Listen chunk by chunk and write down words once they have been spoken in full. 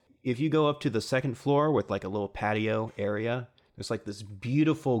if you go up to the second floor with like a little patio area, there's like this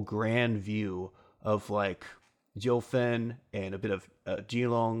beautiful grand view of like Jiufen and a bit of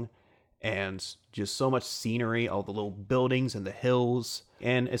Geelong, and just so much scenery, all the little buildings and the hills,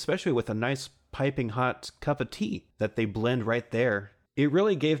 and especially with a nice piping hot cup of tea that they blend right there. It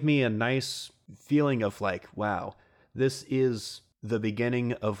really gave me a nice feeling of like, wow, this is the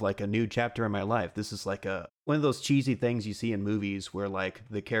beginning of like a new chapter in my life. This is like one of those cheesy things you see in movies where like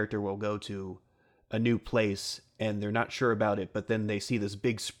the character will go to a new place and they're not sure about it, but then they see this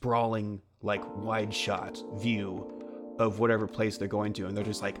big sprawling like wide shot view of whatever place they're going to, and they're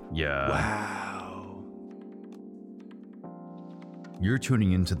just like, Yeah. wow. You're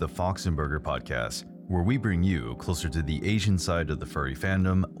tuning into the Fox and Burger podcast, where we bring you closer to the Asian side of the furry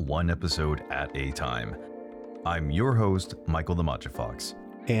fandom, one episode at a time. I'm your host, Michael the Matcha Fox.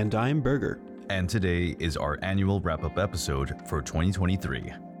 And I'm Burger. And today is our annual wrap-up episode for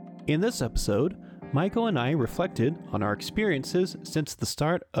 2023. In this episode, Michael and I reflected on our experiences since the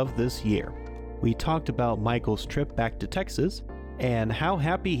start of this year. We talked about Michael's trip back to Texas and how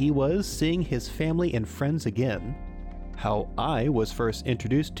happy he was seeing his family and friends again, how I was first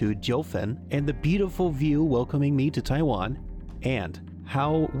introduced to Jiufen and the beautiful view welcoming me to Taiwan, and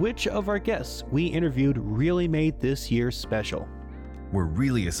how which of our guests we interviewed really made this year special. We're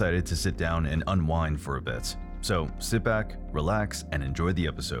really excited to sit down and unwind for a bit. So sit back, relax, and enjoy the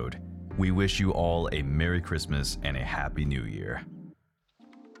episode. We wish you all a Merry Christmas and a Happy New Year.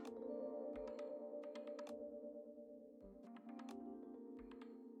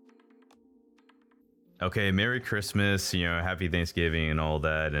 Okay, Merry Christmas, Happy Thanksgiving and all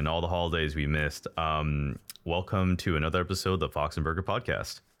that, and all the holidays we missed. Welcome to another episode of the Fox and Burger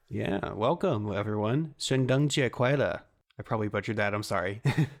podcast. Yeah, welcome everyone. 圣诞节快乐. I probably butchered that, I'm sorry.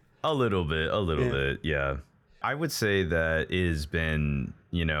 A little bit, yeah. I would say that it has been,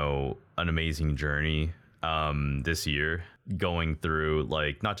 an amazing journey this year, going through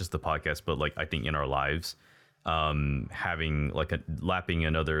like not just the podcast, but like I think in our lives. Having like lapping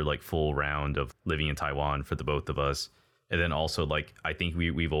another like full round of living in Taiwan for the both of us, and then also like I think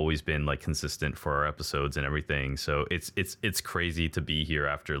we've always been like consistent for our episodes and everything, so it's crazy to be here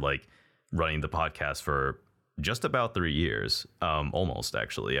after like running the podcast for just about 3 years, almost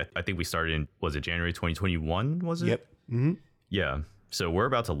actually. I think we started in, was it January 2021, was it? Yep. Mm-hmm. Yeah, so we're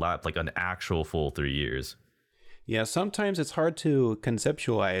about to lap like an actual full 3 years. Yeah, sometimes it's hard to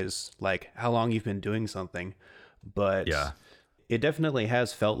conceptualize like how long you've been doing something, but yeah, it definitely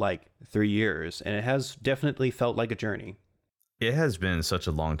has felt like 3 years, and it has definitely felt like a journey. It has been such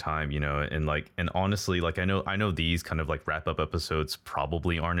a long time, and honestly, like I know these kind of like wrap up episodes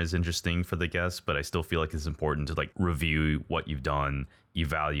probably aren't as interesting for the guests, but I still feel like it's important to like review what you've done,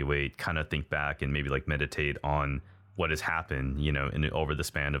 evaluate, kind of think back, and maybe like meditate on what has happened, over the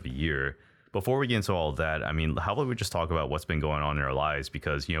span of a year. Before we get into all of that, I mean, how about we just talk about what's been going on in our lives?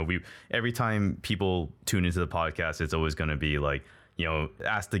 Because, every time people tune into the podcast, it's always going to be like,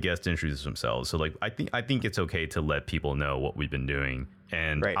 ask the guest to introduce themselves. So like, I think it's okay to let people know what we've been doing.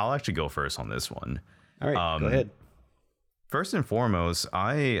 And right. I'll actually go first on this one. All right, go ahead. First and foremost,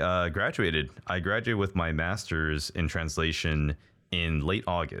 I graduated. I graduated with my master's in translation in late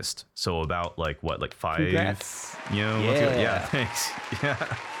August. So about like 5. Congrats. Yeah, thanks. Yeah.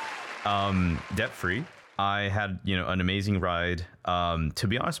 Debt free. I had an amazing ride. To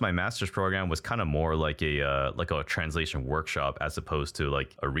be honest, my master's program was kind of more like a translation workshop as opposed to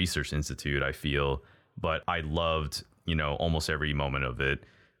like a research institute, I feel. But I loved almost every moment of it.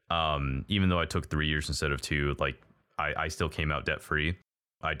 Even though I took 3 years instead of 2, like I still came out debt free.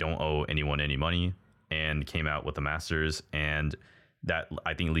 I don't owe anyone any money, and came out with a master's. And that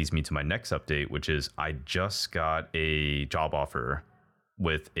I think leads me to my next update, which is I just got a job offer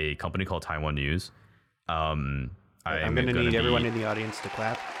with a company called Taiwan News. I'm going to need everyone in the audience to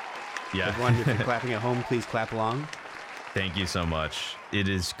clap. Yeah. Everyone, if you're clapping at home, please clap along. Thank you so much. It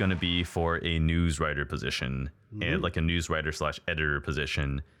is going to be for a news writer position, and like a news writer / editor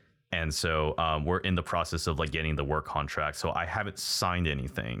position. And so we're in the process of like getting the work contract. So I haven't signed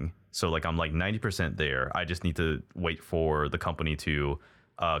anything. So like I'm like 90% there. I just need to wait for the company to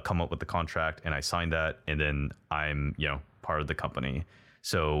come up with the contract, and I sign that, and then I'm part of the company.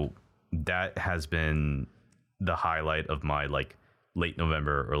 So that has been the highlight of my like late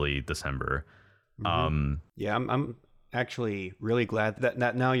November, early December. Yeah, I'm actually really glad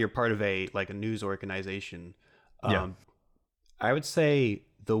that now you're part of a news organization. I would say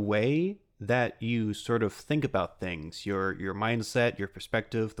the way that you sort of think about things, your mindset, your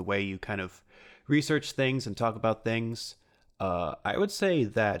perspective, the way you kind of research things and talk about things. I would say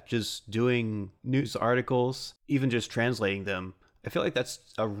that just doing news articles, even just translating them, I feel like that's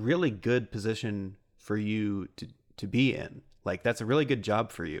a really good position for you to be in. Like that's a really good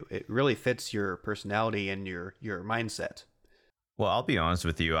job for you. It really fits your personality and your mindset. Well, I'll be honest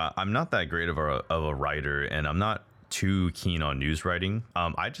with you. I'm not that great of a writer, and I'm not too keen on news writing.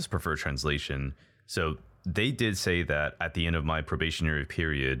 I just prefer translation. So they did say that at the end of my probationary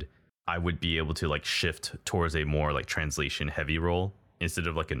period, I would be able to like shift towards a more like translation heavy role instead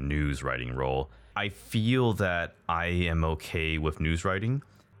of like a news writing role. I feel that I am okay with news writing.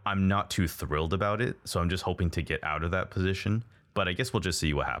 I'm not too thrilled about it, so I'm just hoping to get out of that position. But I guess we'll just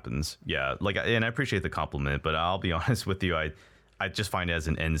see what happens. Yeah, like, and I appreciate the compliment, but I'll be honest with you, I just find it as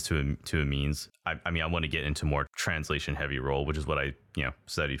an ends to a means. I mean, I want to get into more translation heavy role, which is what I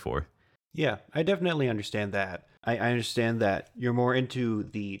studied for. Yeah, I definitely understand that. I understand that you're more into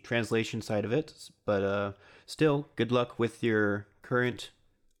the translation side of it, but still, good luck with your current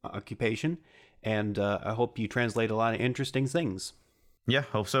occupation, and I hope you translate a lot of interesting things. Yeah,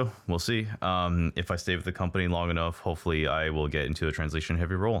 hope so. We'll see. If I stay with the company long enough, hopefully I will get into a translation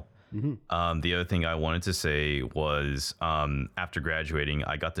heavy role. Mm-hmm. The other thing I wanted to say was after graduating,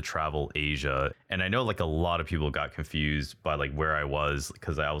 I got to travel Asia, and I know like a lot of people got confused by like where I was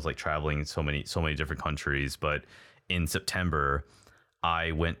because I was like traveling so many different countries. But in September,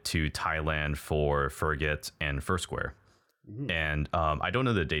 I went to Thailand for Phuket and Foursquare, and I don't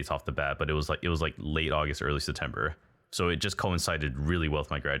know the dates off the bat, but it was like late August, early September. So it just coincided really well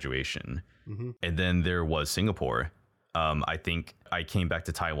with my graduation. Mm-hmm. And then there was Singapore. I think I came back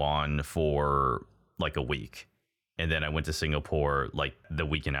to Taiwan for like a week. And then I went to Singapore like the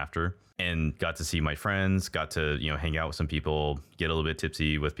weekend after and got to see my friends, got to, hang out with some people, get a little bit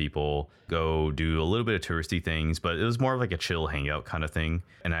tipsy with people, go do a little bit of touristy things. But it was more of like a chill hangout kind of thing.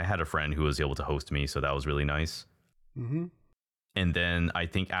 And I had a friend who was able to host me. So that was really nice. Mm-hmm. And then I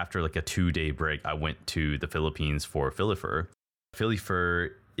think after like a 2-day break, I went to the Philippines for Philly-Fur.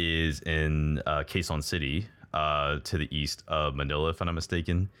 Philly-Fur is in Quezon City, to the east of Manila, if I'm not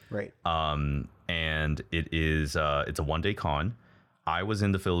mistaken. Right. And it's a 1-day con. I was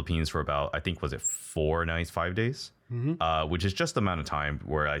in the Philippines for about, I think, was it 4 nights, 5 days? Mm-hmm. Which is just the amount of time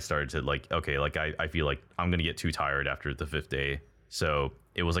where I started to like, okay, like I feel like I'm going to get too tired after the 5th day. So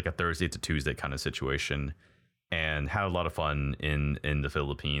it was like a Thursday to Tuesday kind of situation. And had a lot of fun in the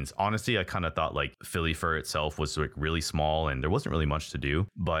Philippines. Honestly, I kind of thought like Philly-Fur itself was like really small and there wasn't really much to do.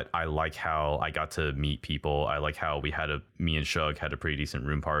 But I like how I got to meet people. I like how me and Shug had a pretty decent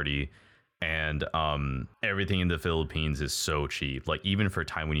room party. And everything in the Philippines is so cheap. Like even for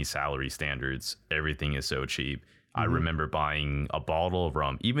Taiwanese salary standards, everything is so cheap. Mm-hmm. I remember buying a bottle of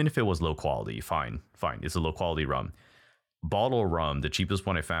rum, even if it was low quality. Fine. It's a low quality rum. Bottle of rum, the cheapest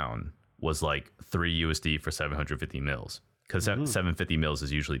one I found was like $3 for 750 mils, because 750 mils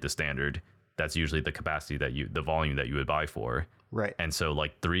is usually the standard. That's usually the capacity the volume that you would buy for. Right. And so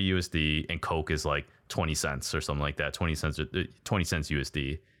like $3 and Coke is like 20 cents or something like that, 20 cents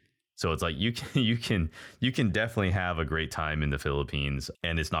USD. So it's like you can definitely have a great time in the Philippines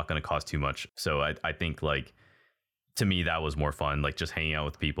and it's not going to cost too much. So I think like, to me, that was more fun, like just hanging out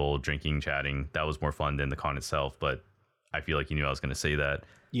with people, drinking, chatting. That was more fun than the con itself. But I feel like you knew I was going to say that.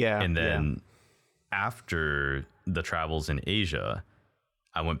 Yeah. And then after the travels in Asia,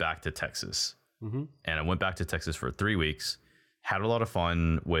 I went back to Texas. Mm-hmm. And I went back to Texas for 3 weeks, had a lot of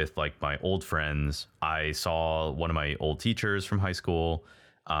fun with like my old friends. I saw one of my old teachers from high school,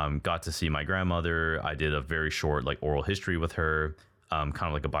 got to see my grandmother. I did a very short like oral history with her, kind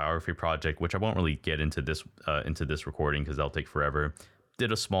of like a biography project, which I won't really get into this recording because that'll take forever.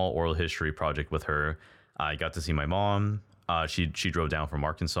 Did a small oral history project with her. I got to see my mom. She drove down from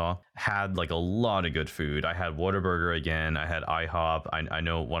Arkansas, had like a lot of good food. I had Whataburger again. I had IHOP. I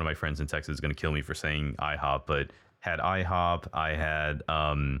know one of my friends in Texas is going to kill me for saying IHOP, but had IHOP. I had,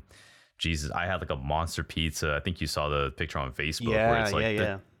 I had like a monster pizza. I think you saw the picture on Facebook where it's like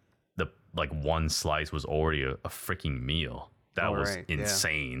the like one slice was already a freaking meal. That was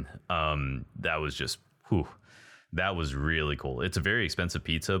insane. That was just, that was really cool. It's a very expensive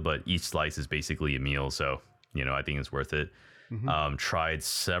pizza, but each slice is basically a meal. So, I think it's worth it. Mm-hmm. Tried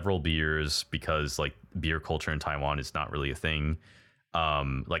several beers because like beer culture in Taiwan is not really a thing.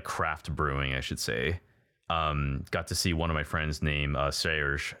 Like craft brewing, I should say. Got to see one of my friends named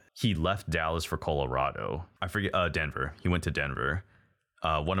Serge. He left Dallas for Colorado. I forget, Denver. He went to Denver.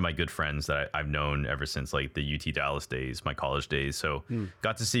 One of my good friends that I've known ever since like the UT Dallas days, my college days. So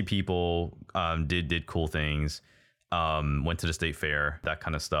got to see people, did cool things. Went to the state fair, that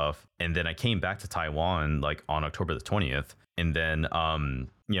kind of stuff. And then I came back to Taiwan like on October the 20th and then,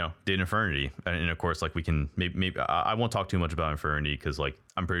 did Infernity. And of course, like we can maybe I won't talk too much about Infernity because like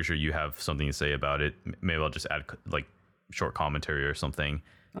I'm pretty sure you have something to say about it. Maybe I'll just add like short commentary or something.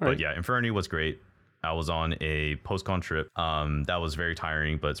 All right. But yeah, Inferni was great. I was on a post-con trip. That was very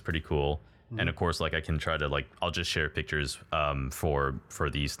tiring, but it's pretty cool. And of course, like I can try to like I'll just share pictures for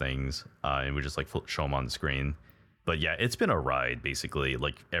these things, and we just like show them on the screen. But yeah, it's been a ride basically,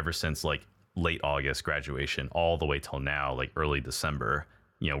 like ever since like late August graduation all the way till now, like early December.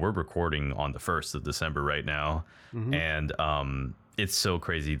 We're recording on the 1st of December right now, and it's so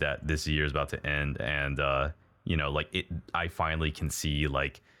crazy that this year is about to end, and like I finally can see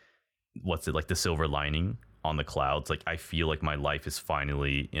like what's it like the silver lining on the clouds. Like I feel like my life is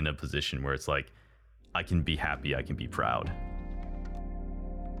finally in a position where it's like I can be happy, I can be proud.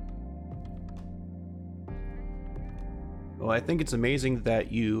 Well, I think it's amazing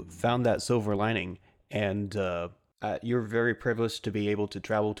that you found that silver lining, and you're very privileged to be able to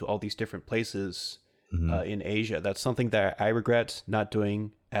travel to all these different places in Asia. That's something that I regret not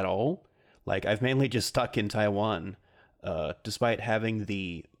doing at all. Like I've mainly just stuck in Taiwan, despite having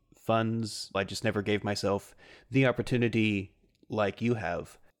the funds. I just never gave myself the opportunity like you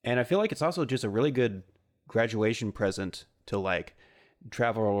have. And I feel like it's also just a really good graduation present to like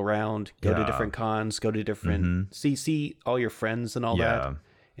travel around, go to different cons, go to different see all your friends and all that,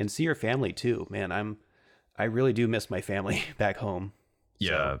 and see your family too. Man, I really do miss my family back home. Yeah.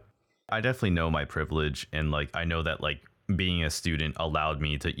 So. I definitely know my privilege, and like I know that like being a student allowed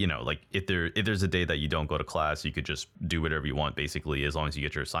me to, like if there's a day that you don't go to class, you could just do whatever you want basically, as long as you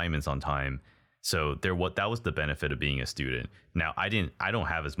get your assignments on time. So that was the benefit of being a student. Now I don't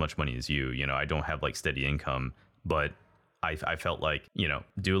have as much money as you, I don't have like steady income, but I felt like,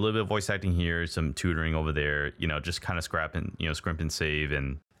 do a little bit of voice acting here, some tutoring over there, just kind of scrimp and save,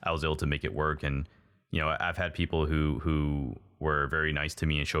 and I was able to make it work. And I've had people who were very nice to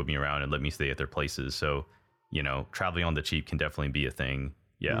me and showed me around and let me stay at their places. So traveling on the cheap can definitely be a thing.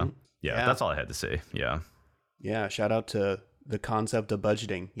 Yeah. That's all I had to say. Yeah, shout out to the concept of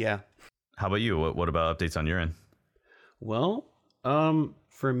budgeting. Yeah. How about you? What about updates on your end? Well,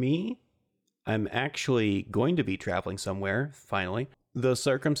 for me, I'm actually going to be traveling somewhere finally. The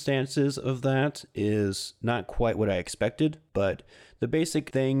circumstances of that is not quite what I expected, but the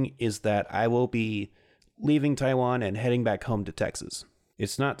basic thing is that I will be leaving Taiwan and heading back home to Texas.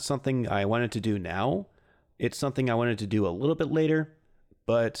 It's not something I wanted to do now. It's something I wanted to do a little bit later,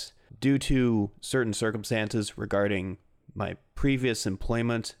 but due to certain circumstances regarding my previous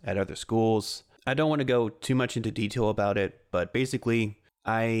employment at other schools, I don't want to go too much into detail about it, but basically,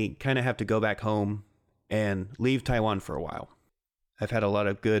 I kind of have to go back home and leave Taiwan for a while. I've had a lot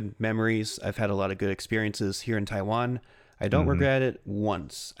of good memories. I've had a lot of good experiences here in Taiwan. I don't regret it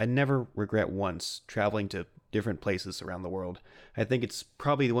once. I never regret once traveling to different places around the world. I think it's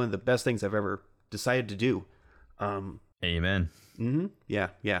probably one of the best things I've ever decided to do. Amen.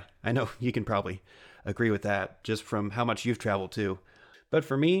 Yeah. I know you can probably agree with that just from how much you've traveled too. But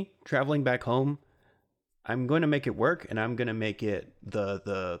for me, traveling back home, I'm going to make it work, and I'm going to make it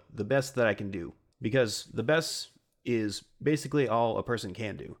the best that I can do, because the best is basically all a person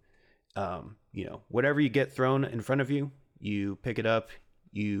can do. Whatever you get thrown in front of you, you pick it up,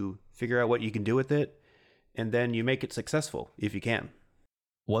 you figure out what you can do with it, and then you make it successful if you can.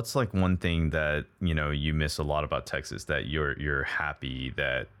 What's like one thing that, you miss a lot about Texas that you're happy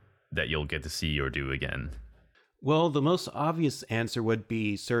that you'll get to see or do again? Well, the most obvious answer would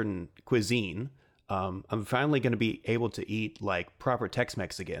be certain cuisine. I'm finally going to be able to eat like proper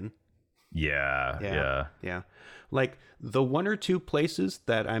Tex-Mex again. Yeah. Like the one or two places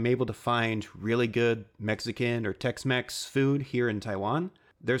that I'm able to find really good Mexican or Tex-Mex food here in Taiwan,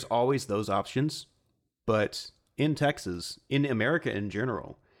 there's always those options. But in Texas, in America in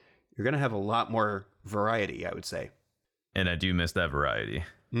general, you're going to have a lot more variety, I would say. And I do miss that variety.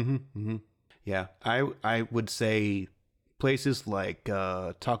 Yeah, I would say places like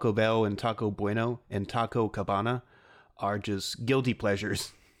Taco Bell and Taco Bueno and Taco Cabana are just guilty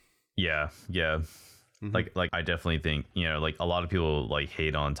pleasures. Yeah. Like I definitely think, like a lot of people like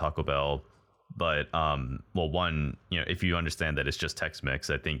hate on Taco Bell, but one, if you understand that it's just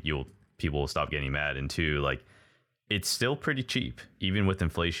Tex-Mex, I think people will stop getting mad. And two, like it's still pretty cheap, even with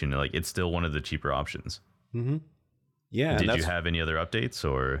inflation. Like it's still one of the cheaper options. Yeah. Did you have any other updates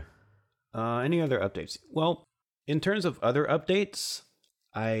or any other updates? Well, in terms of other updates,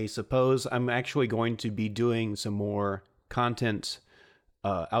 I suppose I'm actually going to be doing some more content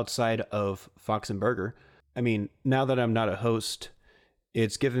outside of Fox and Burger. I mean, now that I'm not a host,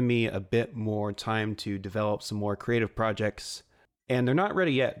 it's given me a bit more time to develop some more creative projects, and they're not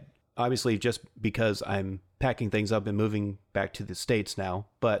ready yet. Obviously, just because I'm packing things up and moving back to the States now,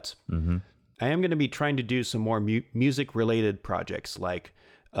 but I am going to be trying to do some more music-related projects, like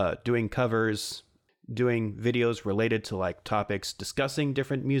doing covers, doing videos related to like topics discussing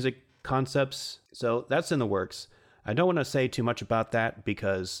different music concepts. So that's in the works. I don't want to say too much about that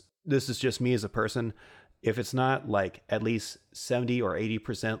because this is just me as a person. If it's not like at least 70 or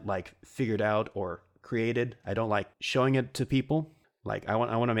 80% like figured out or created, I don't like showing it to people. Like I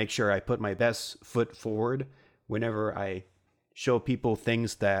want to make sure I put my best foot forward whenever I show people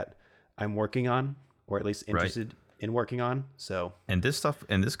things that I'm working on, or at least interested in working on. So, and this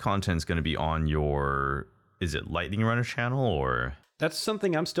content is going to be on your, is it Lightning Runner channel, or? That's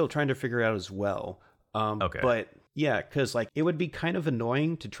something I'm still trying to figure out as well. Okay. But yeah, because like it would be kind of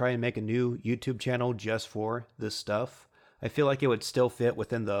annoying to try and make a new YouTube channel just for this stuff. I feel like it would still fit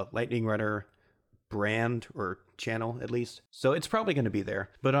within the Lightning Runner brand or channel at least. So it's probably going to be there.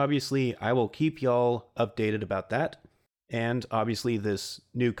 But obviously, I will keep y'all updated about that. And obviously, this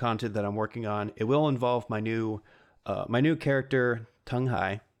new content that I'm working on, it will involve my new character Tung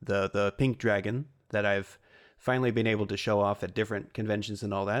Hai, the pink dragon that I've finally been able to show off at different conventions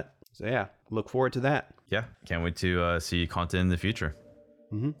and all that. So yeah, look forward to that. Yeah, can't wait to see content in the future.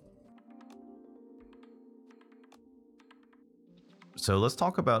 Mm-hmm. So let's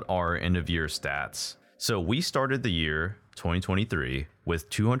talk about our end of year stats. So we started the year 2023 with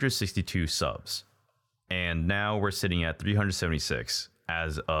 262 subs. And now we're sitting at 376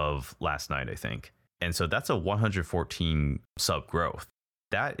 as of last night, I think. And so that's a 114 sub growth.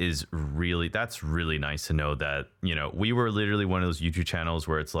 That's really nice to know that, you know, we were literally one of those YouTube channels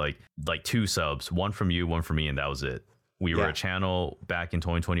where it's like 2 subs, one from you, one from me, and that was it. We were a channel back in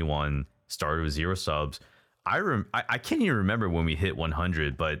 2021, started with 0 subs. I can't even remember when we hit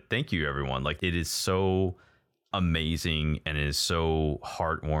 100, but thank you everyone. Like, it is so amazing and it is so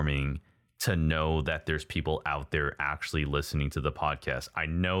heartwarming to know that there's people out there actually listening to the podcast. I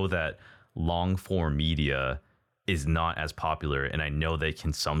know that long form media is not as popular, and I know they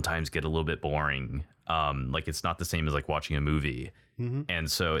can sometimes get a little bit boring. Like, it's not the same as like watching a movie. Mm-hmm. And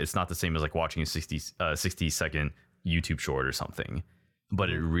so it's not the same as like watching a 60-second YouTube short or something. But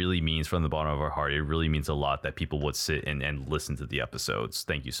it really means, from the bottom of our heart, it really means a lot that people would sit and listen to the episodes.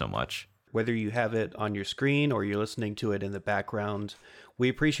 Thank you so much. Whether you have it on your screen or you're listening to it in the background, we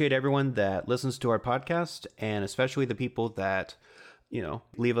appreciate everyone that listens to our podcast, and especially the people that, you know,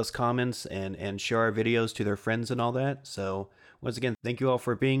 leave us comments and share our videos to their friends and all that. So once again, thank you all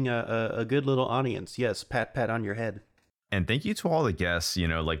for being a good little audience. Yes, pat on your head. And thank you to all the guests. You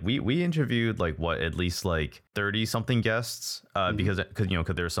know, like we interviewed at least 30 something guests, because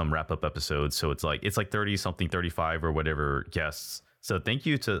there's some wrap up episodes. So it's like 30 something, 35 or whatever guests. So thank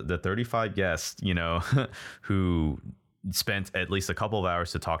you to the 35 guests, you know, who spent at least a couple of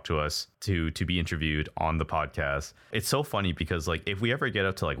hours to talk to us, to be interviewed on the podcast. It's so funny because like if we ever get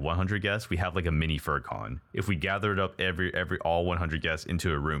up to 100 guests, we have like a mini FurCon. If we gathered up all 100 guests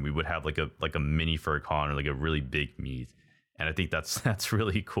into a room, we would have like a mini FurCon, or like a really big meet. And I think that's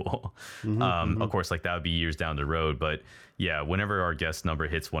really cool. Of course, like that would be years down the road, but yeah, whenever our guest number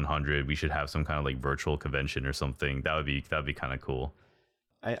hits 100, we should have some kind of like virtual convention or something. That'd be kind of cool.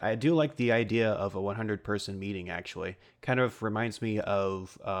 I do like the idea of a 100-person meeting, actually. Kind of reminds me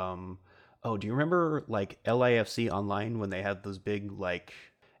of, do you remember like LIFC Online when they had those big, like,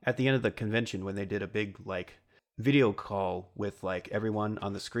 at the end of the convention when they did a big, like, video call with, like, everyone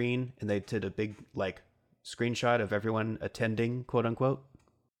on the screen, and they did a big, like, screenshot of everyone attending, quote unquote?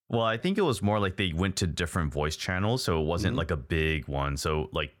 Well, I think it was more like they went to different voice channels, so it wasn't like a big one. So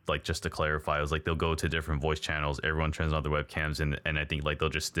like just to clarify, it was like they'll go to different voice channels, everyone turns on their webcams, and I think like they'll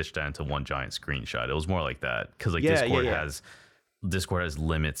just stitch that into one giant screenshot. It was more like that, because like Discord has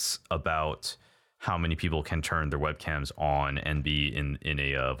limits about how many people can turn their webcams on and be in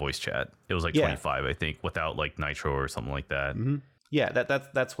a voice chat. It was like 25, I think, without like Nitro or something like that. Mm-hmm. Yeah,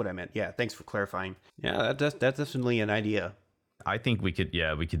 that's what I meant. Yeah, thanks for clarifying. Yeah, that's definitely an idea. I think we could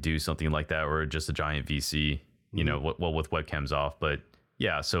do something like that, or just a giant VC, you know, with webcams off. But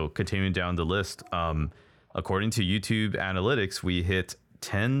yeah, so continuing down the list, according to YouTube analytics, we hit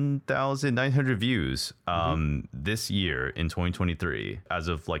 10,900 views this year in 2023 as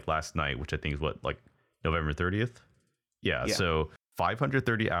of like last night, which I think is November 30th. Yeah, so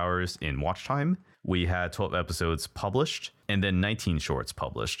 530 hours in watch time. We had 12 episodes published and then 19 shorts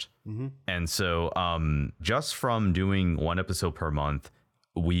published. And so just from doing one episode per month,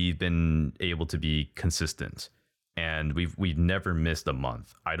 we've been able to be consistent, and we've never missed a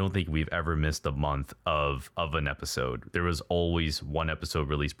month. I don't think we've ever missed a month of an episode. There was always one episode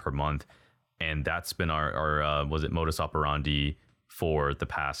released per month, and that's been our was it modus operandi for the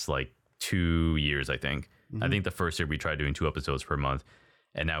past like 2 years, I think. I think the first year we tried doing 2 episodes per month,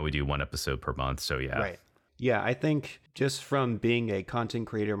 and now we do 1 episode per month. So yeah. Right. Yeah, I think just from being a content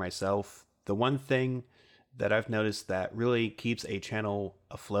creator myself, the one thing that I've noticed that really keeps a channel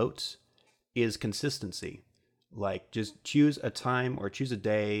afloat is consistency. Like, just choose a time or choose a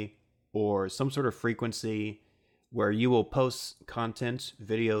day or some sort of frequency where you will post content,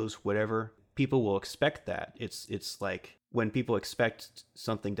 videos, whatever. People will expect that. It's like when people expect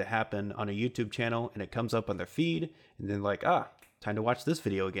something to happen on a YouTube channel and it comes up on their feed, and then like, time to watch this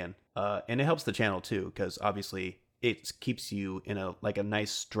video again. And it helps the channel too, because obviously it keeps you in a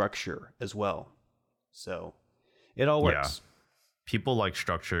nice structure as well. So it all works. Yeah. People like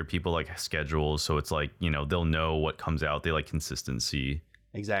structure, people like schedules, so it's like, they'll know what comes out. They like consistency.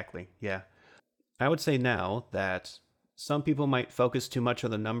 Exactly. Yeah. I would say now that some people might focus too much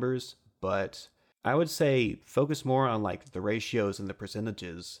on the numbers, but I would say focus more on like the ratios and the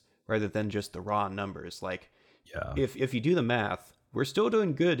percentages rather than just the raw numbers. Like, yeah, if you do the math, we're still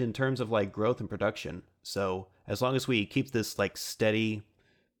doing good in terms of like growth and production. So as long as we keep this like steady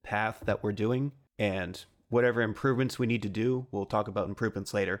path that we're doing, and whatever improvements we need to do, we'll talk about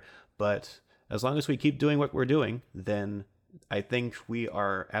improvements later. But as long as we keep doing what we're doing, then I think we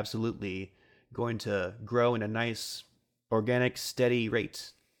are absolutely going to grow in a nice, organic, steady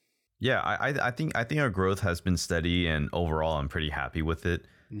rate. Yeah, I think our growth has been steady, and overall, I'm pretty happy with it.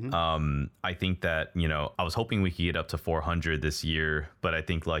 Mm-hmm. I think that I was hoping we could get up to 400 this year, but I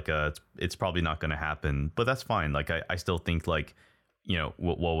think like it's probably not going to happen. But that's fine. Like I still think like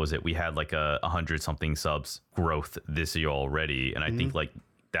what was it? We had like 100 something subs growth this year already, and I think like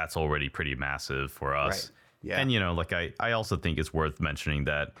that's already pretty massive for us. Right. Yeah. And like I also think it's worth mentioning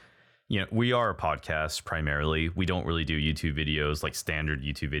that we are a podcast primarily. We don't really do YouTube videos, like standard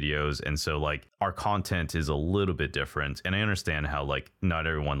YouTube videos. And so like our content is a little bit different. And I understand how like not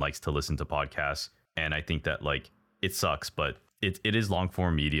everyone likes to listen to podcasts. And I think that like it sucks, but it is long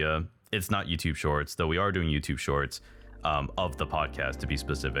form media. It's not YouTube shorts, though we are doing YouTube shorts of the podcast to be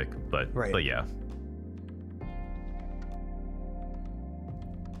specific. But yeah.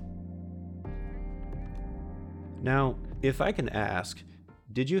 Now, if I can ask,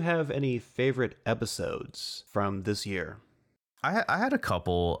 did you have any favorite episodes from this year? I had a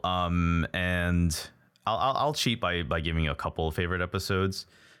couple, and I'll cheat by giving a couple of favorite episodes.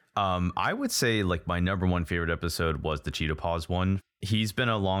 I would say like my number one favorite episode was the Cheetah Paws one. He's been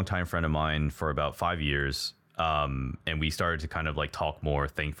a longtime friend of mine for about 5 years, and we started to kind of like talk more.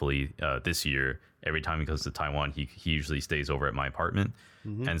 Thankfully, this year, every time he goes to Taiwan, he usually stays over at my apartment,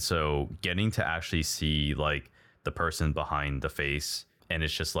 and so getting to actually see like the person behind the face. And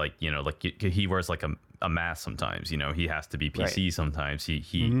it's just like, like he wears like a mask sometimes, he has to be PC right. Sometimes.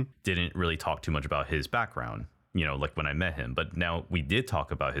 He didn't really talk too much about his background, like when I met him. But now we did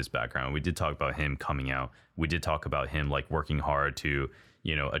talk about his background. We did talk about him coming out. We did talk about him like working hard to,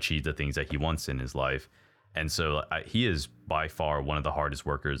 achieve the things that he wants in his life. And so he is by far one of the hardest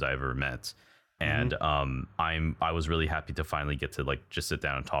workers I ever met. And I was really happy to finally get to like just sit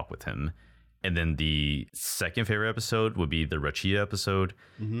down and talk with him. And then the second favorite episode would be the Rachia episode.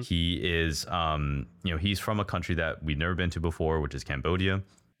 He is, he's from a country that we've never been to before, which is Cambodia.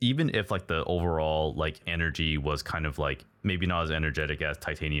 Even if like the overall like energy was kind of like maybe not as energetic as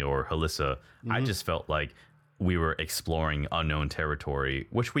Titania or Halissa, I just felt like we were exploring unknown territory,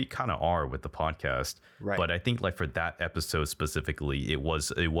 which we kind of are with the podcast. Right. But I think like for that episode specifically, it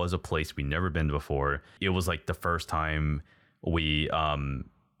was a place we'd never been before. It was like the first time we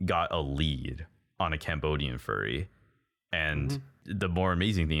got a lead on a Cambodian furry, and the more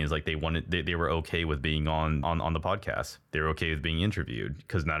amazing thing is like they were okay with being on the podcast. They're okay with being interviewed,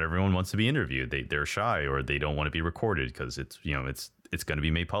 because not everyone wants to be interviewed. They're shy, or they don't want to be recorded because it's it's going to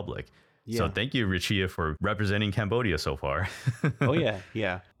be made public. So thank you, Rachia, for representing Cambodia so far. Oh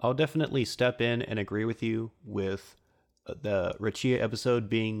yeah I'll definitely step in and agree with you with the Rachia episode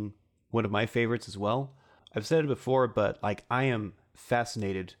being one of my favorites as well. I've said it before, but like I am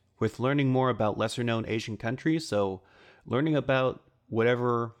fascinated with learning more about lesser known Asian countries. So learning about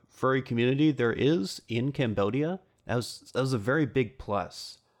whatever furry community there is in Cambodia, that was a very big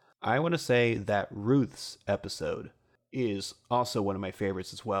plus. I want to say that Ruth's episode is also one of my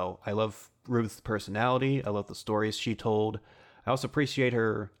favorites as well. I love Ruth's personality. I love the stories she told. I also appreciate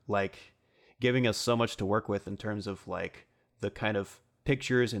her like giving us so much to work with in terms of like the kind of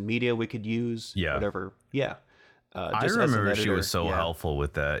pictures and media we could use. Whatever. I remember she was so helpful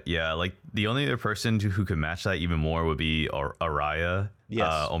with that. Yeah, like the only other person who could match that even more would be Araya,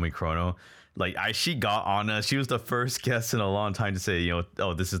 Omicrono. Like she got on us. She was the first guest in a long time to say,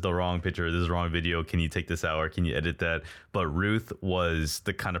 oh, this is the wrong picture, this is the wrong video. Can you take this out, or can you edit that? But Ruth was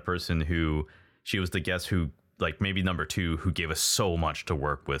the kind of person she was the guest who like maybe number 2 who gave us so much to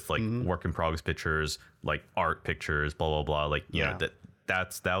work with, like work in progress pictures, like art pictures, blah blah blah. Like you know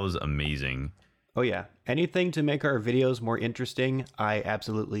that was amazing. Oh yeah, anything to make our videos more interesting, I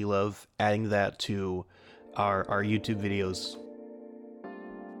absolutely love adding that to our YouTube videos.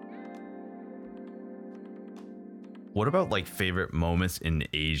 What about like favorite moments in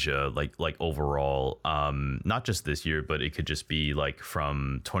Asia, like overall, not just this year, but it could just be like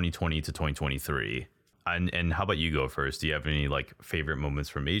from 2020 to 2023. And how about you go first? Do you have any like favorite moments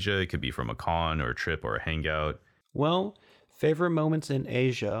from Asia? It could be from a con or a trip or a hangout. Well, favorite moments in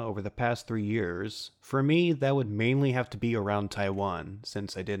Asia over the past 3 years, for me, that would mainly have to be around Taiwan,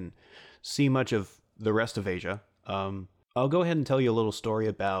 since I didn't see much of the rest of Asia. I'll go ahead and tell you a little story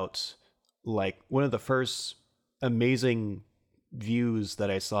about like one of the first amazing views that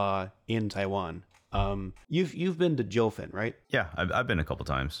I saw in Taiwan. You've been to Jiufen, right? Yeah, I've been a couple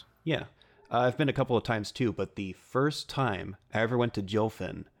times. Yeah, I've been a couple of times too. But the first time I ever went to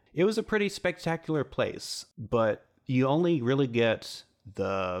Jiufen, it was a pretty spectacular place. But you only really get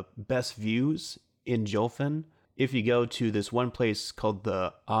the best views in Jiufen if you go to this one place called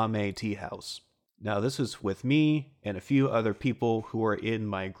the Ame Tea House. Now, this is with me and a few other people who are in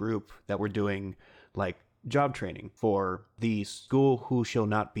my group that were doing like job training for the school who shall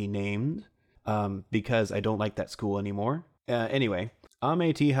not be named, because I don't like that school anymore. Anyway,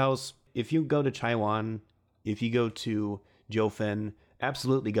 Ame Tea House, if you go to Taiwan, if you go to Jiufen,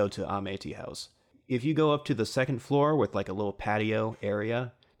 absolutely go to Ame Tea House. If you go up to the second floor with like a little patio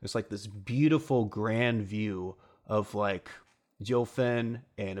area, there's like this beautiful grand view of like Jiufen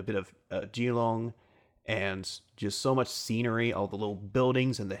and a bit of Geelong, and just so much scenery, all the little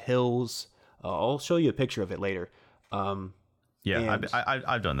buildings and the hills. I'll show you a picture of it later. Yeah,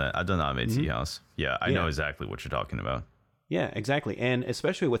 I've done that. I've done the Ame Tea House. Yeah, I know exactly what you're talking about. Yeah, exactly. And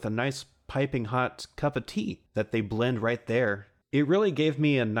especially with a nice piping hot cup of tea that they blend right there. It really gave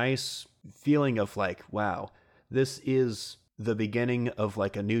me a nice feeling of like, wow, this is the beginning of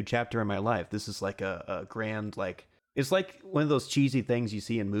like a new chapter in my life. This is like a grand, like, it's like one of those cheesy things you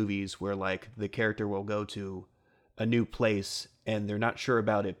see in movies where like the character will go to a new place and they're not sure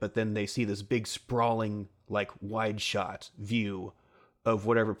about it, but then they see this big sprawling, like wide shot view of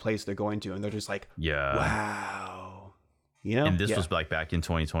whatever place they're going to. And they're just like, Yeah. wow, you know? And this was like back in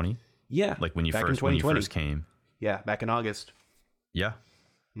 2020? Yeah. Like when you back in first came. Yeah, back in August. Yeah.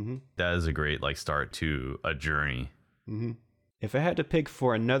 That is a great like start to a journey. If I had to pick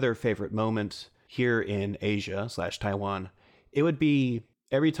for another favorite moment here in Asia/Taiwan, it would be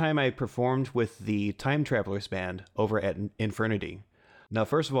every time I performed with the Time Travelers Band over at Infernity. Now,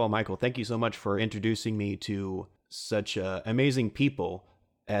 first of all, Michael, thank you so much for introducing me to such amazing people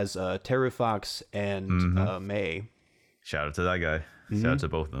as Teru Fox and May. Shout out to that guy. Shout out to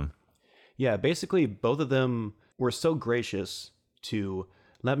both of them. Yeah, basically, both of them were so gracious to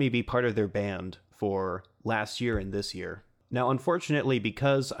let me be part of their band for last year and this year. Now, unfortunately,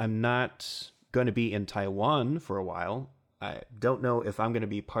 because I'm not going to be in Taiwan for a while, I don't know if I'm going to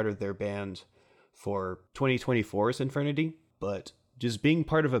be part of their band for 2024's Infernity, but just being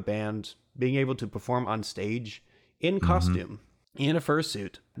part of a band, being able to perform on stage in costume, in a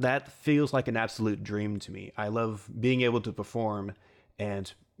fursuit, that feels like an absolute dream to me. I love being able to perform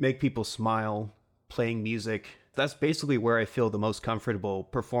and make people smile, playing music. That's basically where I feel the most comfortable,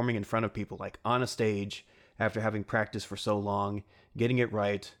 performing in front of people, like on a stage after having practiced for so long, getting it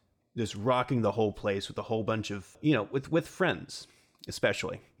right, just rocking the whole place with a whole bunch of, with friends,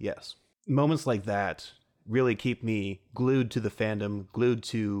 especially. Yes. Moments like that really keep me glued to the fandom, glued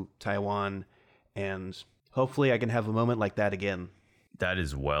to Taiwan, and hopefully I can have a moment like that again. That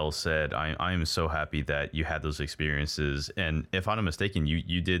is well said. I am so happy that you had those experiences. And if I'm not mistaken,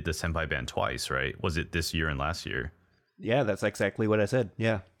 you did the Senpai Band twice, right? Was it this year and last year? Yeah, that's exactly what I said.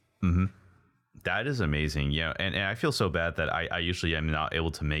 Yeah. That is amazing. Yeah. And I feel so bad that I usually am not able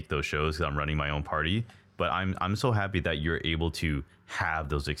to make those shows because I'm running my own party. But I'm so happy that you're able to have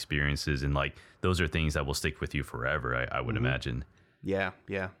those experiences. And like, those are things that will stick with you forever, I would imagine. Yeah.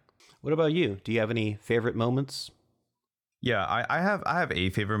 What about you? Do you have any favorite moments? Yeah, I have a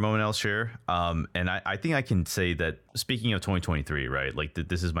favorite moment I'll share. And I think I can say that speaking of 2023, right? Like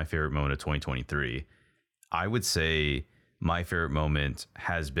this is my favorite moment of 2023. I would say my favorite moment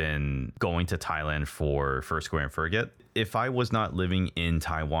has been going to Thailand for Foursquare and Forget. If I was not living in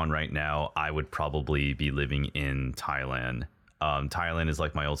Taiwan right now, I would probably be living in Thailand. Thailand is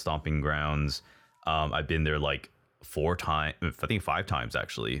like my old stomping grounds. I've been there like 4 times, I think 5 times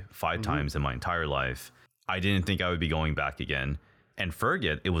actually, 5 times in my entire life. I didn't think I would be going back again. And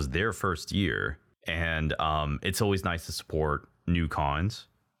Forget, it was their first year. And it's always nice to support new cons.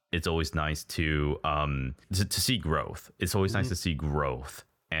 It's always nice to see growth. It's always nice to see growth.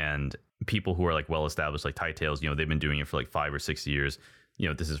 And people who are like well established, like Thai Tales, they've been doing it for like 5 or 6 years.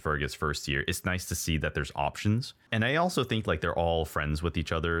 this is Fergit's first year. It's nice to see that there's options. And I also think like they're all friends with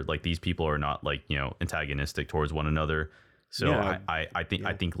each other. Like these people are not like, antagonistic towards one another. So Yeah. I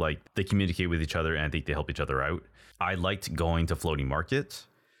think like they communicate with each other, and I think they help each other out. I liked going to Floating Market.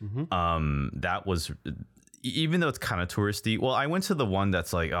 That was, even though it's kind of touristy. Well, I went to the one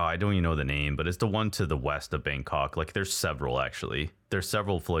that's like, I don't even know the name, but it's the one to the west of Bangkok. Like there's several actually. There's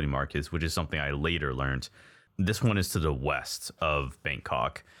several floating markets, which is something I later learned. This one is to the west of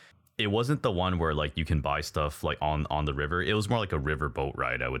Bangkok. It wasn't the one where like you can buy stuff like on the river. It was more like a river boat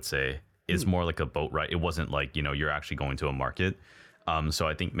ride, I would say. It's more like a boat ride. It wasn't like, you're actually going to a market. So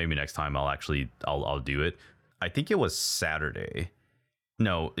I think maybe next time I'll do it. I think it was Saturday.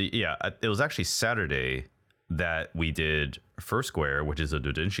 No, yeah, it was actually Saturday that we did First Square, which is a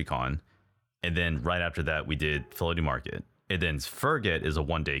Dodenshikan. And then right after that, we did Floating Market. And then Fergit is a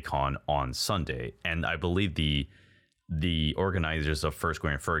one-day con on Sunday. And I believe the organizers of First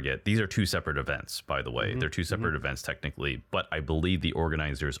Square and Fergit, these are two separate events, by the way. They're two separate events technically, but I believe the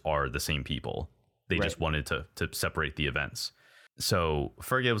organizers are the same people. They just wanted to separate the events. So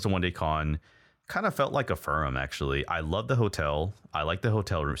Fergit was a one-day con. Kind of felt like a firm, actually. I love the hotel. I like the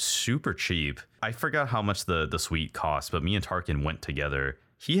hotel room. Super cheap. I forgot how much the suite cost, but me and Tarkin went together.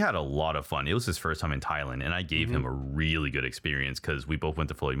 He had a lot of fun. It was his first time in Thailand, and I gave him a really good experience because we both went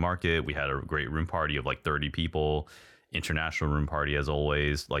to Floating Market. We had a great room party of like 30 people. International room party as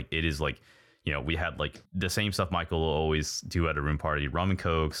always. Like it is like, we had like the same stuff Michael will always do at a room party: rum and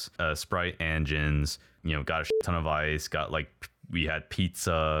cokes, Sprite and gins. Got a shit ton of ice. We had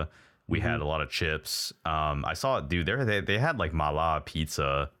pizza. We had a lot of chips. I saw it, dude. They had like mala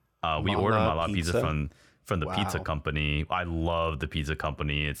pizza. We ordered mala pizza from the pizza company. I love the pizza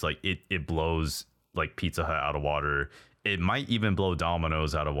company. It's like it blows like Pizza Hut out of water. It might even blow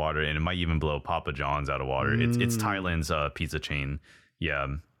Domino's out of water, and it might even blow Papa John's out of water. It's Thailand's pizza chain. Yeah,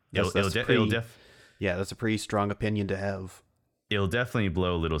 that's a pretty strong opinion to have. It'll definitely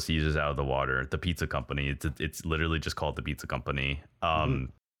blow Little Caesars out of the water. The pizza company. It's literally just called the pizza company.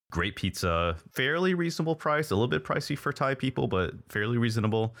 Great pizza, fairly reasonable price, a little bit pricey for Thai people, but fairly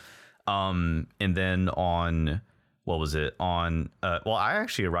reasonable. And then what was it? Well, I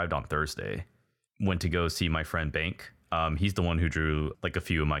actually arrived on Thursday, went to go see my friend Bank. He's the one who drew like a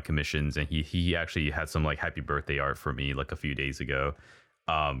few of my commissions, and he actually had some like happy birthday art for me like a few days ago.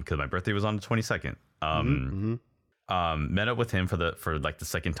 Because my birthday was on the 22nd. Met up with him for like the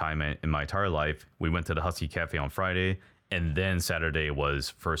second time in my entire life. We went to the Husky Cafe on Friday. And then Saturday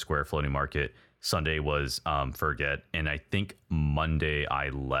was First Square Floating Market. Sunday was Fergit. And I think Monday I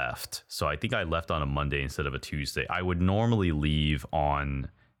left. So I think I left on a Monday instead of a Tuesday. I would normally leave on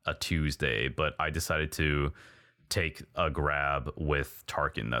a Tuesday, but I decided to take a grab with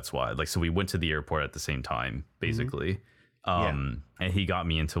Tarkin. That's why. So we went to the airport at the same time, basically. And he got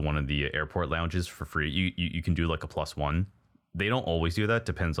me into one of the airport lounges for free. You can do like a +1. They don't always do that.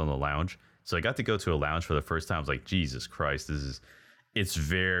 Depends on the lounge. So I got to go to a lounge for the first time. I was like, Jesus Christ, it's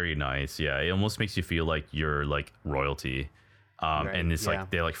very nice. Yeah, it almost makes you feel like you're like royalty. And it's like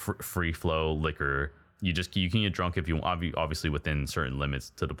they're like free flow liquor. You can get drunk if you want, obviously within certain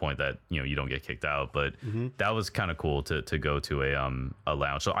limits to the point that you don't get kicked out. But that was kind of cool to go to a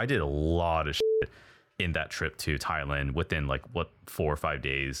lounge. So I did a lot of shit in that trip to Thailand within 4 or 5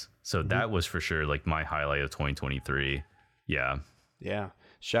 days. So that was for sure like my highlight of 2023. Yeah.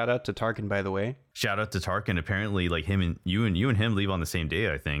 Shout out to Tarkin, by the way. Shout out to Tarkin. Apparently, like you and him leave on the same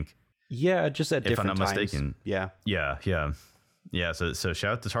day, I think. Yeah, just at different times. If I'm not mistaken. Yeah. So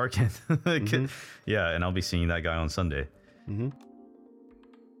shout out to Tarkin. Yeah, and I'll be seeing that guy on Sunday.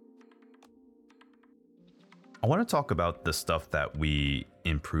 I want to talk about the stuff that we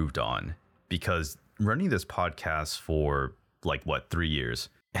improved on, because running this podcast for 3 years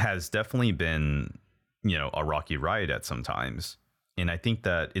has definitely been, a rocky ride at some times. And I think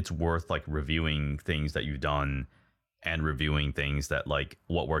that it's worth reviewing things that you've done and reviewing things that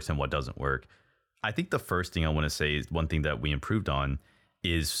what works and what doesn't work. I think the first thing I want to say is one thing that we improved on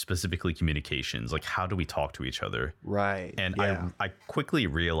is specifically communications. How do we talk to each other? Right. And I quickly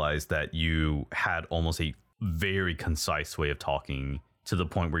realized that you had almost a very concise way of talking, to the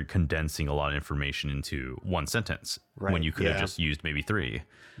point where you're condensing a lot of information into one sentence, when you could have just used maybe 3,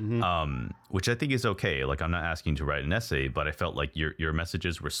 which I think is okay. I'm not asking you to write an essay, but I felt like your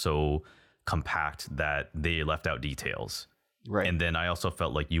messages were so compact that they left out details. Right. And then I also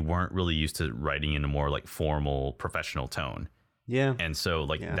felt like you weren't really used to writing in a more formal professional tone. Yeah. And so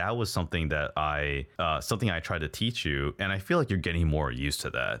that was something that I tried to teach you, and I feel like you're getting more used to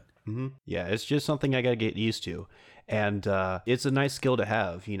that. Yeah, it's just something I got to get used to. And it's a nice skill to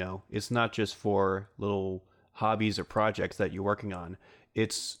have, It's not just for little hobbies or projects that you're working on.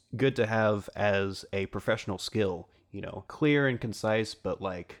 it's good to have as a professional skill, clear and concise, but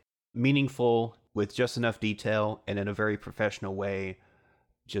like meaningful with just enough detail and in a very professional way.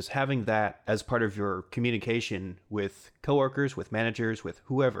 Just having that as part of your communication with coworkers, with managers, with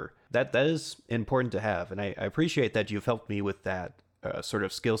whoever, that is important to have. And I appreciate that you've helped me with that sort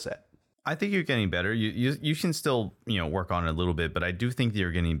of skill set. I think you're getting better. You can still, work on it a little bit, but I do think that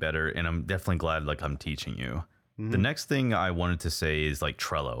you're getting better, and I'm definitely glad like I'm teaching you. The next thing I wanted to say is like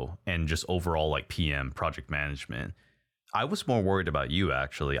Trello and just overall like PM project management. I was more worried about you,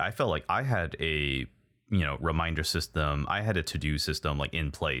 actually. I felt like I had a reminder system. I had a to-do system like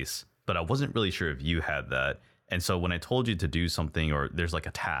in place, but I wasn't really sure if you had that. And so when I told you to do something, or there's like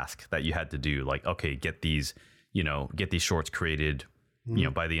a task that you had to do, like, okay, get these shorts created,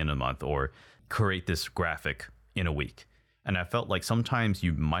 by the end of the month, or create this graphic in a week. And I felt like sometimes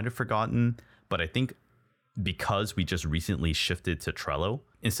you might have forgotten, but I think because we just recently shifted to Trello,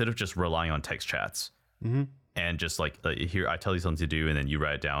 instead of just relying on text chats, and just like here, I tell you something to do, and then you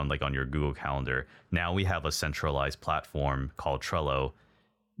write it down like on your Google Calendar. Now we have a centralized platform called Trello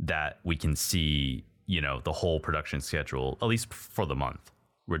that we can see, the whole production schedule, at least for the month.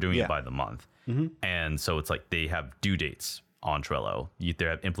 We're doing it by the month. And so it's like they have due dates on Trello. They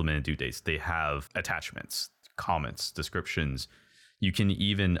have implemented due dates. They have attachments, comments, descriptions. You can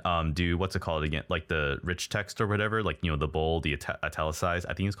even do, what's it called again? Like the rich text or whatever, like, the bold, the italicized.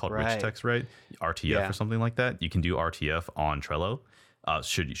 I think it's called rich text, right? RTF or something like that. You can do RTF on Trello.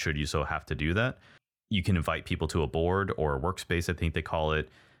 Should you so have to do that. You can invite people to a board or a workspace, I think they call it.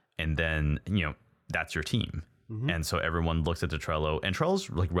 And then, that's your team. And so everyone looks at the Trello, and Trello's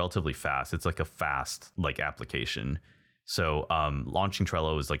like relatively fast. It's like a fast like application. So launching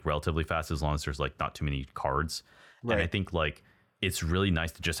Trello is like relatively fast as long as there's like not too many cards. Right. And I think like it's really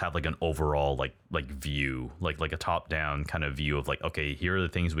nice to just have like an overall like view, like a top down kind of view of like, okay, here are the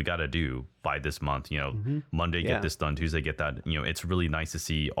things we got to do by this month, Monday, get this done, Tuesday, get that, it's really nice to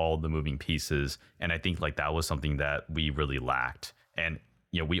see all the moving pieces. And I think like that was something that we really lacked. And,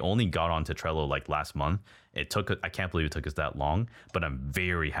 we only got onto Trello like last month. I can't believe it took us that long, but I'm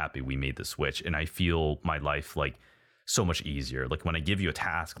very happy we made the switch. And I feel my life like so much easier. Like when I give you a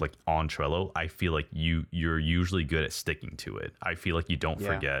task like on Trello, I feel like you're usually good at sticking to it. I feel like you don't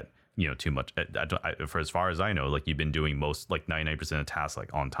forget, too much. For as far as I know, like you've been doing most like 99% of tasks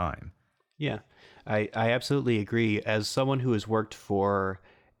like on time. Yeah, I absolutely agree. As someone who has worked for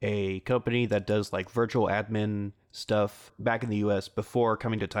a company that does like virtual admin stuff back in the US before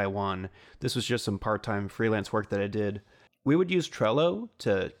coming to Taiwan, this was just some part-time freelance work that I did. We would use Trello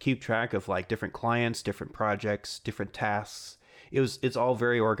to keep track of like different clients, different projects, different tasks. It's all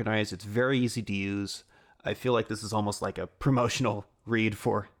very organized. It's very easy to use. I feel like this is almost like a promotional read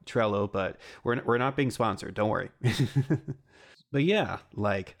for Trello, but we're not being sponsored. Don't worry. But yeah,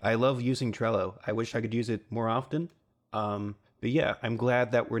 like I love using Trello. I wish I could use it more often. But yeah, I'm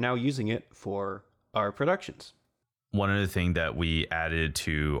glad that we're now using it for our productions. One other thing that we added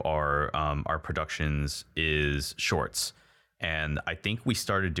to our productions is shorts. And I think we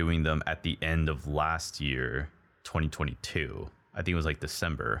started doing them at the end of last year, 2022. I think it was like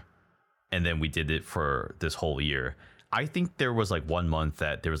December. And then we did it for this whole year. I think there was like 1 month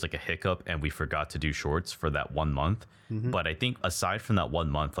that there was like a hiccup and we forgot to do shorts for that 1 month. But I think aside from that 1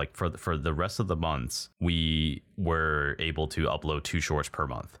 month, like for the rest of the months, we were able to upload 2 shorts per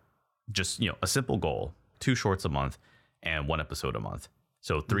month. Just, a simple goal, 2 shorts a month and 1 episode a month.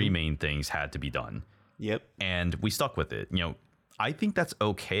 So 3 main things had to be done. Yep. And we stuck with it. I think that's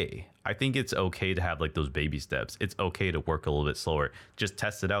okay. I think it's okay to have like those baby steps. It's okay to work a little bit slower. Just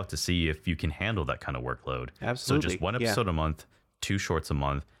test it out to see if you can handle that kind of workload. Absolutely. So just 1 episode a month, 2 shorts a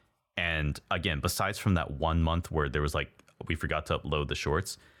month. And again, besides from that 1 month where there was like, we forgot to upload the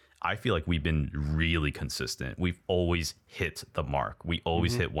shorts, I feel like we've been really consistent. We've always hit the mark. We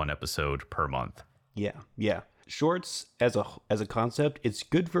always hit 1 episode per month. Yeah. Shorts as a concept, it's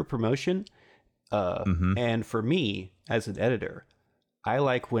good for promotion. And for me as an editor, I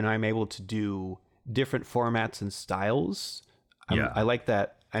like when I'm able to do different formats and styles. I like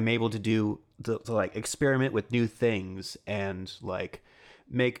that I'm able to like experiment with new things and like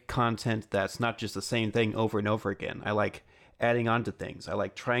make content that's not just the same thing over and over again. I like adding on to things. I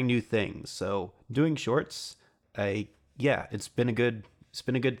like trying new things. So doing shorts, it's been a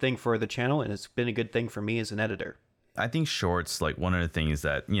good thing for the channel, and it's been a good thing for me as an editor. I think shorts, like one of the things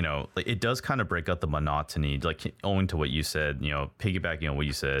that, like it does kind of break up the monotony, like owing to what you said, piggybacking on what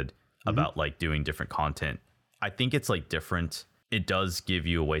you said about like doing different content. I think it's like different. It does give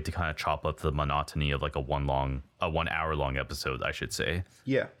you a way to kind of chop up the monotony of like a 1 hour long episode, I should say.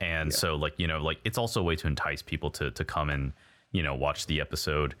 Yeah. And so like, like it's also a way to entice people to come and, watch the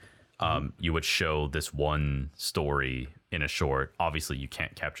episode, you would show this one story in a short. Obviously, you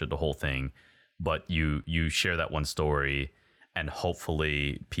can't capture the whole thing, but you share that one story, and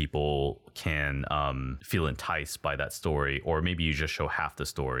hopefully people can feel enticed by that story, or maybe you just show half the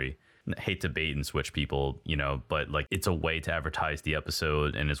story. I hate to bait and switch people, but like it's a way to advertise the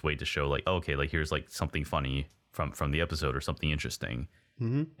episode, and it's a way to show like, okay, like here's like something funny from the episode or something interesting.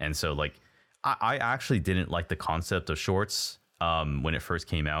 And so like I actually didn't like the concept of shorts when it first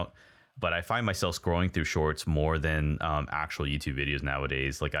came out, but I find myself scrolling through shorts more than actual YouTube videos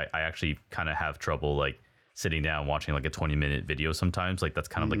nowadays. Like I actually kind of have trouble like sitting down watching like a 20-minute video sometimes. Like that's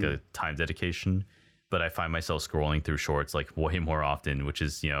kind of like a time dedication, but I find myself scrolling through shorts like way more often, which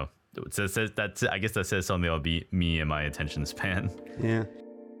is, that's, I guess that says something about me and my attention span. Yeah.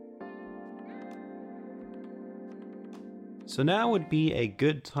 So now would be a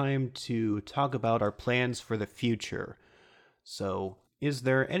good time to talk about our plans for the future. So, is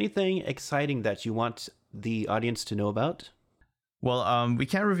there anything exciting that you want the audience to know about? Well, we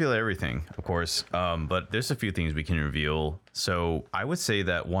can't reveal everything, of course, but there's a few things we can reveal. So I would say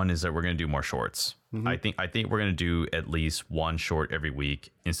that one is that we're going to do more shorts. I think we're going to do at least one short every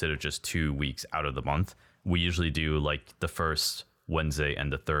week instead of just 2 weeks out of the month. We usually do like the first Wednesday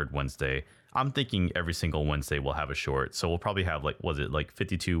and the third Wednesday. I'm thinking every single Wednesday we'll have a short. So we'll probably have like, was it like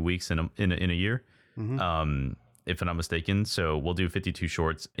 52 weeks in a year? If I'm not mistaken. So we'll do 52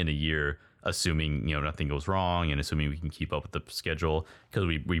 shorts in a year, assuming nothing goes wrong and assuming we can keep up with the schedule, because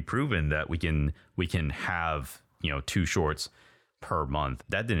we've proven that we can have 2 shorts per month.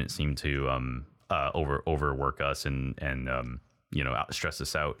 That didn't seem to overwork us and stress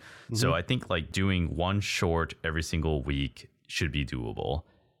us out. So I think like doing one short every single week should be doable.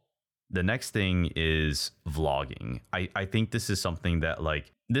 The next thing is vlogging. I think this is something that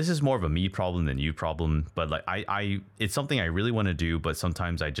like, this is more of a me problem than you problem, but like it's something I really want to do, but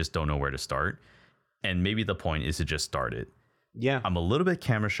sometimes I just don't know where to start. And maybe the point is to just start it. Yeah. I'm a little bit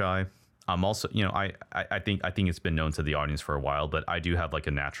camera shy. I'm also, I think it's been known to the audience for a while, but I do have like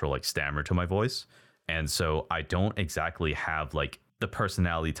a natural like stammer to my voice. And so I don't exactly have like the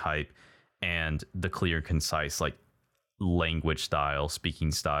personality type and the clear, concise, like language style,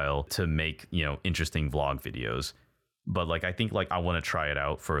 speaking style to make, interesting vlog videos. But like, I think like I want to try it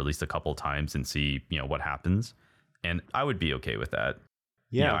out for at least a couple times and see, what happens. And I would be okay with that.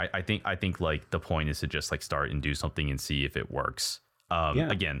 Yeah. I think like the point is to just like start and do something and see if it works.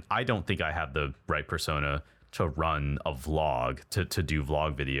 Again, I don't think I have the right persona to run a vlog, to do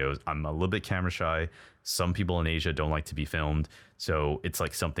vlog videos. I'm a little bit camera shy. Some people in Asia don't like to be filmed. So it's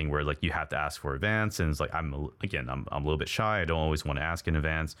like something where like you have to ask for advance. And it's like, I'm a little bit shy. I don't always want to ask in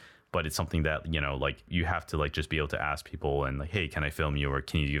advance, but it's something that, like you have to like just be able to ask people and like, hey, can I film you? Or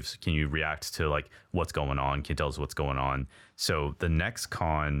can you react to like what's going on? Can you tell us what's going on? So the next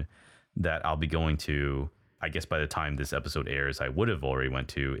con that I'll be going to, I guess by the time this episode airs, I would have already went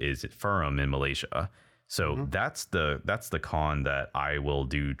to, is at Furum in Malaysia. So that's the con that I will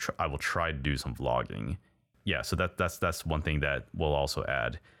do. I will try to do some vlogging. Yeah, so that's one thing that we'll also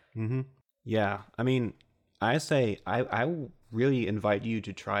add. Yeah, I mean, I say I really invite you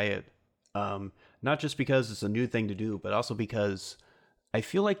to try it. Not just because it's a new thing to do, but also because I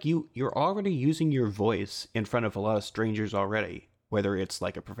feel like you're already using your voice in front of a lot of strangers already. Whether it's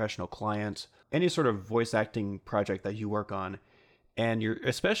like a professional client, any sort of voice acting project that you work on, and you're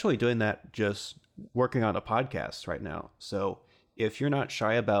especially doing that just working on a podcast right now. So if you're not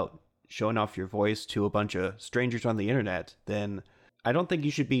shy about showing off your voice to a bunch of strangers on the internet, then I don't think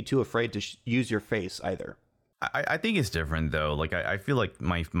you should be too afraid to use your face either. I think it's different though. Like I feel like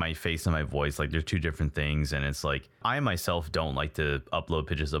my face and my voice, like they're two different things. And it's like, I myself don't like to upload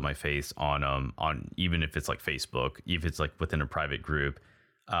pictures of my face on even if it's like Facebook, if it's like within a private group.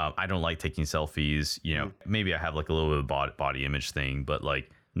 I don't like taking selfies, maybe I have like a little bit of body image thing, but like,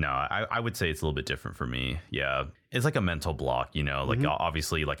 no, I would say it's a little bit different for me. Yeah. It's like a mental block, like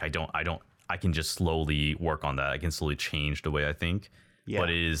obviously like I can just slowly work on that. I can slowly change the way I think, but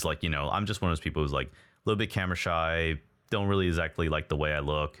it is like, I'm just one of those people who's like a little bit camera shy, don't really exactly like the way I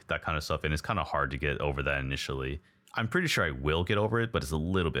look, that kind of stuff. And it's kind of hard to get over that initially. I'm pretty sure I will get over it, but it's a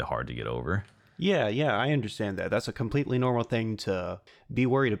little bit hard to get over. Yeah, I understand that. That's a completely normal thing to be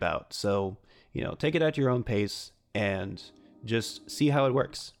worried about. So, take it at your own pace and just see how it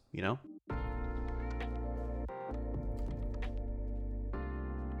works,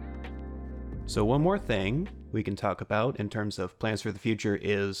 So one more thing we can talk about in terms of plans for the future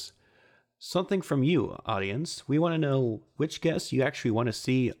is something from you, audience. We want to know which guests you actually want to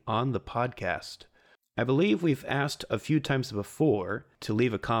see on the podcast. I believe we've asked a few times before to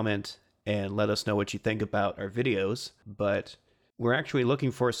leave a comment and let us know what you think about our videos. But we're actually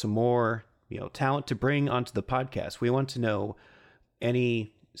looking for some more, talent to bring onto the podcast. We want to know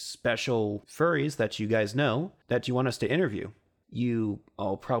any special furries that you guys know that you want us to interview. You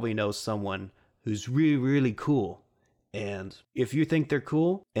all probably know someone who's really, really cool. And if you think they're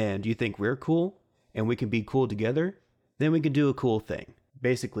cool and you think we're cool and we can be cool together, then we can do a cool thing.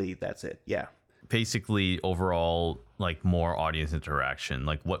 Basically, that's it. Yeah. Basically, overall, like more audience interaction.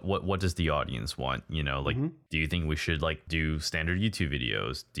 Like what does the audience want? Do you think we should like do standard YouTube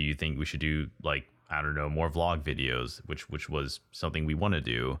videos? Do you think we should do like, I don't know, more vlog videos, which was something we want to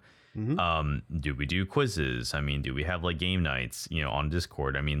do? Do we do quizzes? I mean, do we have like game nights, on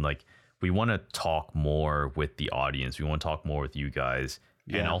Discord? I mean, like we want to talk more with the audience. We want to talk more with you guys.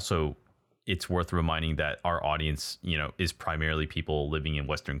 Yeah. And also it's worth reminding that our audience, is primarily people living in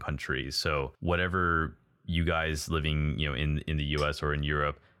Western countries. So whatever you guys living, in the US or in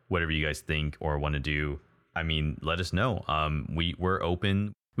Europe, whatever you guys think or want to do, I mean, let us know. We're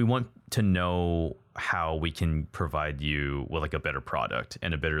open. We want to know how we can provide you with like a better product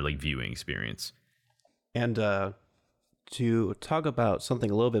and a better like viewing experience. And to talk about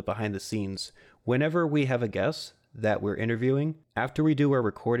something a little bit behind the scenes, whenever we have a guest that we're interviewing, after we do our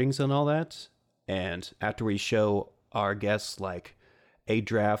recordings and all that, and after we show our guests like a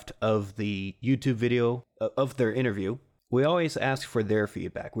draft of the YouTube video of their interview, we always ask for their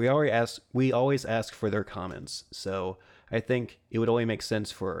feedback. We always ask for their comments. So I think it would only make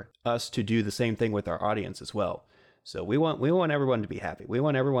sense for us to do the same thing with our audience as well. So we want everyone to be happy. We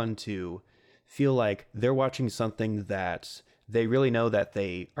want everyone to feel like they're watching something that they really know that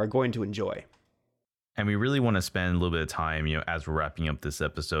they are going to enjoy. And we really want to spend a little bit of time, as we're wrapping up this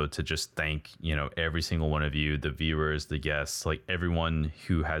episode, to just thank, every single one of you, the viewers, the guests, like everyone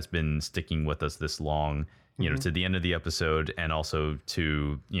who has been sticking with us this long, to the end of the episode, and also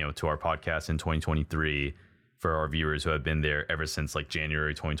to our podcast in 2023 for our viewers who have been there ever since like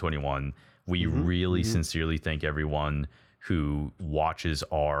January 2021. We really sincerely thank everyone who watches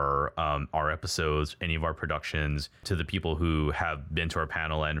our episodes, any of our productions, to the people who have been to our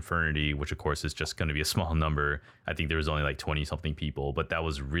panel at Infernity, which of course is just going to be a small number. I think there was only like 20 something people, but that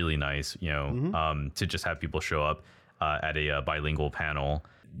was really nice, to just have people show up at a bilingual panel.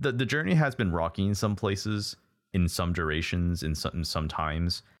 The journey has been rocky in some places, in some durations, in some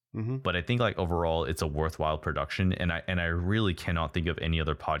times. But I think like overall it's a worthwhile production, and I really cannot think of any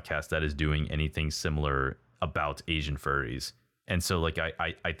other podcast that is doing anything similar about Asian furries. And so like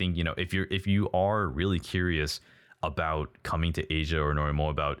I think, if you are really curious about coming to Asia, or knowing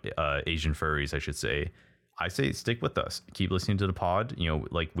more about Asian furries, I say stick with us. Keep listening to the pod.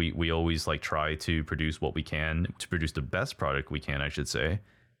 Like we always like try to produce what we can, to produce the best product we can, I should say.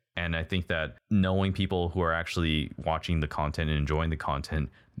 And I think that knowing people who are actually watching the content and enjoying the content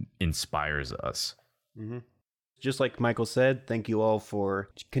inspires us. Just like Michael said, thank you all for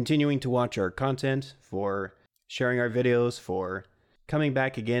continuing to watch our content, for sharing our videos, for coming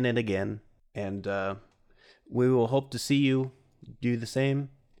back again and again. And we will hope to see you do the same.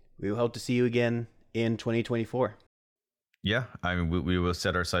 We will hope to see you again in 2024. Yeah, I mean, we will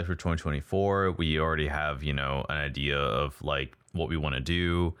set our sights for 2024. We already have, an idea of like what we want to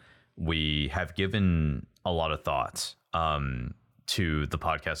do. We have given a lot of thought to the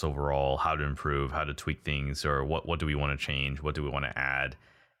podcast overall, how to improve, how to tweak things, or what do we want to change? What do we want to add?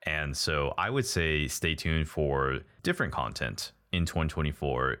 And so I would say stay tuned for different content in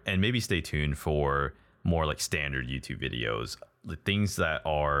 2024, and maybe stay tuned for more like standard YouTube videos, the things that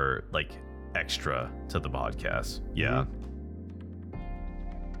are like extra to the podcast. Yeah.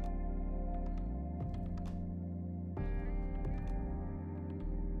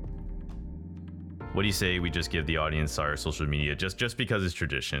 What do you say we just give the audience our social media, just because it's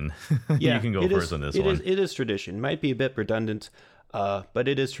tradition? Yeah, you can go first on this one. It is tradition. Might be a bit redundant, but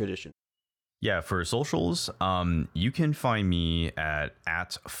it is tradition. Yeah, for socials, you can find me at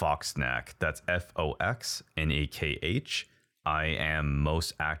Foxknakh. That's FOXNAKH. I am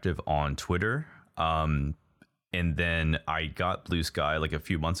most active on Twitter. And then I got Blue Sky like a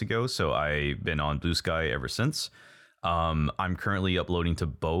few months ago, so I've been on Blue Sky ever since. I'm currently uploading to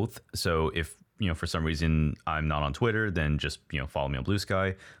both, so if for some reason I'm not on Twitter, then just follow me on Blue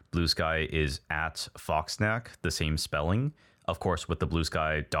Sky. Blue Sky is at Foxknakh, the same spelling, of course, with the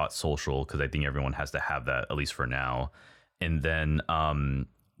bluesky.social, because I think everyone has to have that, at least for now. And then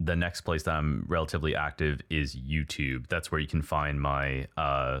the next place that I'm relatively active is YouTube. That's where you can find my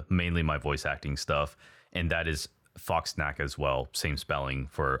mainly my voice acting stuff, and that is Foxknakh as well, same spelling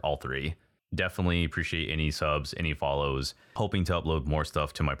for all three. Definitely appreciate any subs, any follows. Hoping to upload more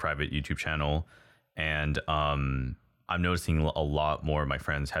stuff to my private YouTube channel. And I'm noticing a lot more of my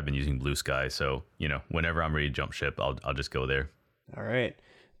friends have been using Blue Sky. So, whenever I'm ready to jump ship, I'll just go there. All right.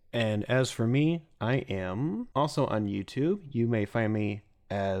 And as for me, I am also on YouTube. You may find me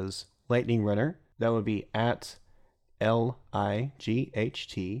as Lightning Runner. That would be at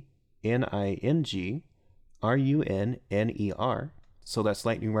LIGHTNINGRUNNER. So that's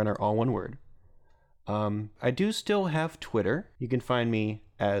Lightning Runner, all one word. I do still have Twitter. You can find me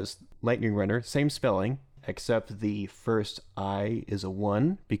as Lightning Runner, same spelling, except the first I is a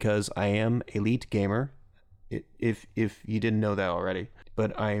 1 because I am Elite Gamer, if you didn't know that already.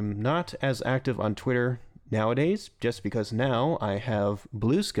 But I'm not as active on Twitter nowadays, just because now I have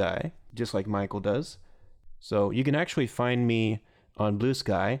Blue Sky, just like Michael does. So you can actually find me on Blue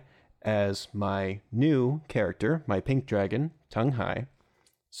Sky as my new character, my pink dragon, Tongue Hai.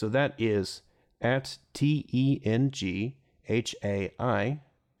 So that is at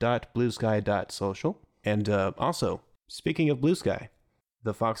tenghai.bluesky.social. And also, speaking of Blue Sky,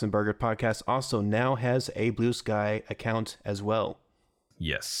 the Fox and Burger podcast also now has a Blue Sky account as well.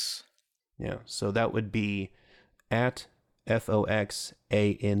 Yes. Yeah, so that would be at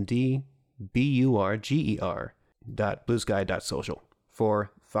FOXANDBURGER.bluesky.social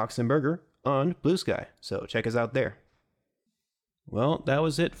for Fox and Burger on Blue Sky. So check us out there. Well, that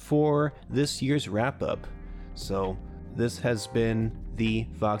was it for this year's wrap-up. So this has been the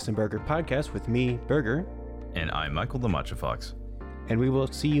Fox and Burger podcast with me, Burger. And I'm Michael the Matcha Fox. And we will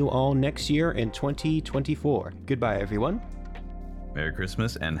see you all next year in 2024. Goodbye, everyone. Merry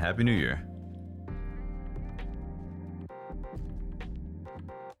Christmas and Happy New Year.